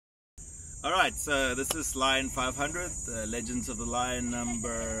Alright, so this is Lion 500, Legends of the Lion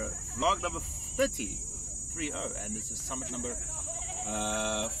vlog number 30, and this is summit number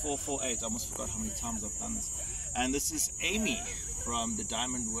 448. I almost forgot how many times I've done this. And this is Aimee from the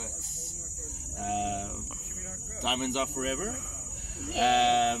Diamond Works. Diamonds are forever.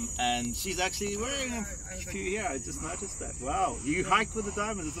 And she's actually wearing a few here. I just noticed that. Wow, you hiked with the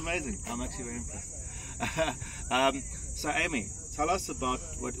diamonds. It's amazing. I'm actually very impressed. So Aimee, tell us about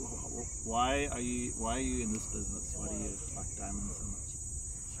why are you in this business? Why do you like diamonds so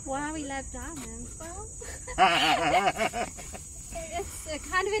much? Why we love diamonds? Well, it's a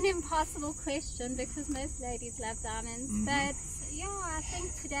kind of an impossible question because most ladies love diamonds. But yeah, I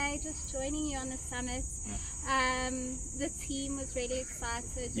think today just joining you on the summit, the team was really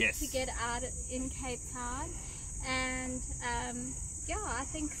excited to get out in Cape Town, and yeah, I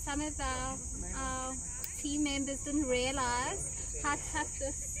think some of our team members didn't realize how tough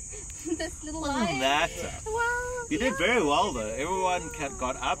this little lion is. Well, you did very well though. Everyone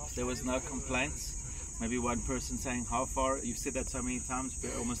got up. There was no complaints. Maybe one person saying how far. You've said that so many times.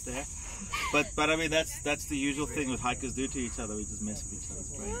 We're almost there. But I mean that's the usual thing with hikers do to each other. We just mess with each other's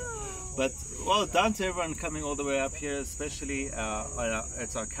brain. But well done to everyone coming all the way up here, especially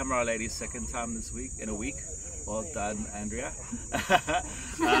it's our camera lady's second time this week in a week. Well done, Andrea.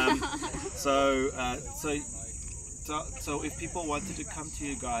 So if people wanted to come to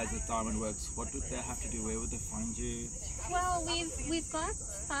you guys at Diamond Works, what would they have to do? Where would they find you? Well, we've got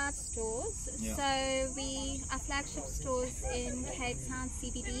 5 stores. So our flagship stores in Cape Town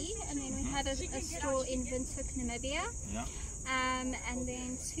CBD, and then we have a store in Windhoek, Namibia. And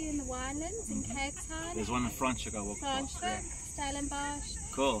then 2 in the Winelands in Cape Town. There's one in Franschhoek I walked past. Stellenbosch.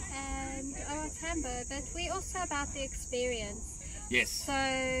 Cool. And Tambo. But we're also about the experience. Yes. So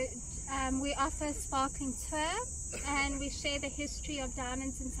we offer a sparkling tour, and we share the history of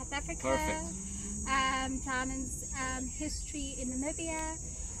diamonds in South Africa. Perfect. Diamonds history in Namibia,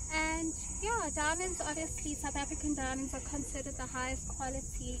 and yeah, diamonds, obviously South African diamonds are considered the highest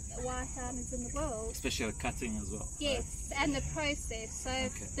quality white diamonds in the world. Especially the cutting as well. Yes, right? And the process, so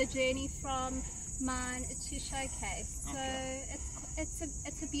the journey from mine to showcase. So it's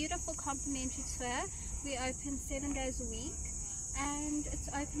a beautiful complimentary tour. We open 7 days a week, and it's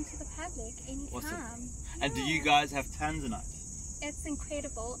open to the public anytime. Awesome. And do you guys have Tanzanite? It's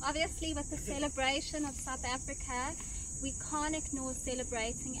incredible. Obviously, with the celebration of South Africa, we can't ignore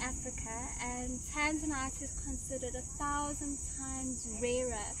celebrating Africa, and Tanzanite is considered 1,000 times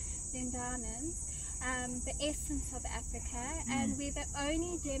rarer than diamonds, the essence of Africa, and we're the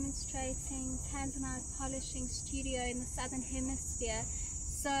only demonstrating Tanzanite polishing studio in the Southern Hemisphere.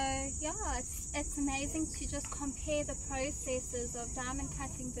 So yeah, it's amazing to just compare the processes of diamond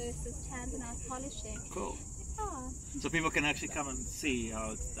cutting versus Tanzanite polishing. Cool. So people can actually come and see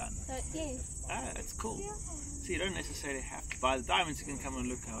how it's done. So, yes. That's cool. Yeah. So you don't necessarily have to buy the diamonds, you can come and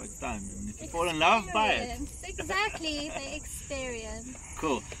look how it's done. And if you fall in love, buy it. Exactly, the experience.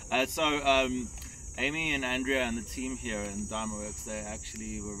 Cool. So Aimee and Andrea and the team here in Diamond Works, they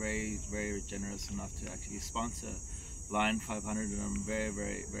actually were very, very generous enough to actually sponsor Lion 500, and I'm very,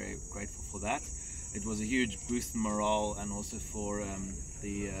 very, very grateful for that. It was a huge boost in morale, and also for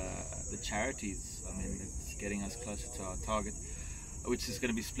the charities. I mean, it's getting us closer to our target, which is going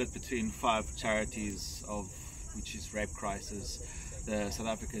to be split between 5 charities, which is Rape Crisis, the South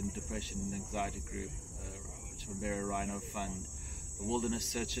African Depression and Anxiety Group, Richmond Rhino Fund, the Wilderness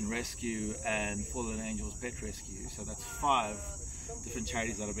Search and Rescue, and Fallen Angels Pet Rescue. So that's 5 different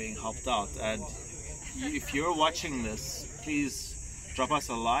charities that are being helped out. And if you're watching this, please drop us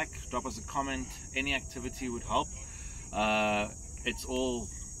a like, drop us a comment. Any activity would help. It's all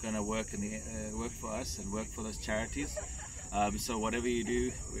going to work work for us and work for those charities. So whatever you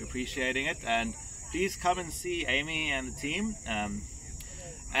do, we're appreciating it. And please come and see Aimee and the team.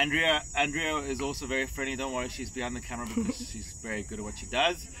 Andrea is also very friendly. Don't worry, she's behind the camera because she's very good at what she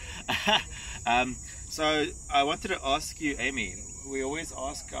does. So I wanted to ask you, Aimee, we always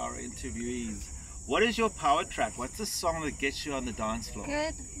ask our interviewees, what is your power track? What's the song that gets you on the dance floor?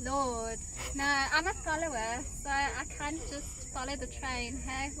 Good Lord. No, I'm a follower, so I can't just follow the train.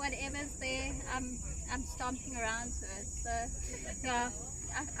 Hey, whatever's there, I'm stomping around to it. So yeah,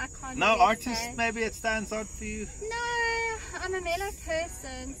 I can't. No artist, maybe it stands out for you? No, I'm a mellow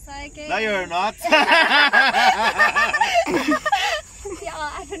person, so I guess. No, you're not. Yeah,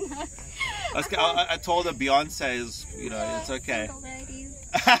 I don't know. I told her Beyonce is, it's okay. Single ladies.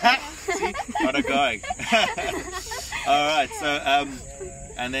 See, got her going. Alright, so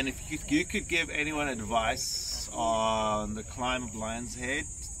and then if you could give anyone advice on the climb of Lion's Head,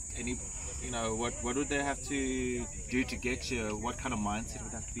 any you know, what would they have to do to get you? What kind of mindset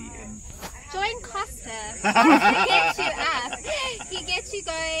would have to be in? Join Costa. He gets you up. He gets you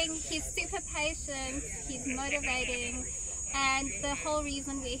going. He's super patient. He's motivating. And the whole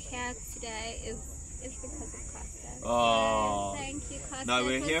reason we're here today is because of Costa. Oh, so, thank you, Costa. No,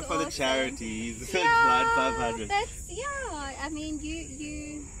 we're here for awesome. the charities. Yeah, 500. I mean,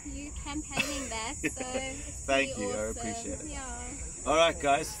 you campaigning that, so it's Thank you, awesome. I appreciate it. Yeah. Alright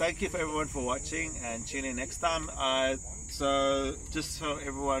guys, thank you for everyone for watching, and tune in next time. So just so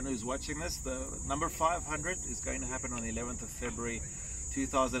everyone who's watching this, the number 500 is going to happen on the 11th of February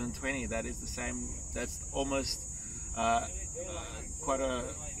 2020. That is the same, that's almost quite a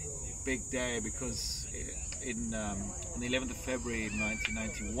big day, because on the 11th of February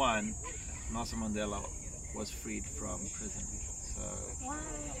 1991, Nelson Mandela was freed from prison. So Wow.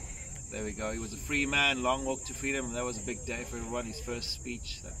 there we go. He was a free man, long walk to freedom, and that was a big day for everyone. His first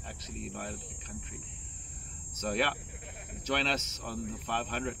speech that actually united the country. So yeah, join us on the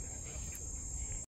 500.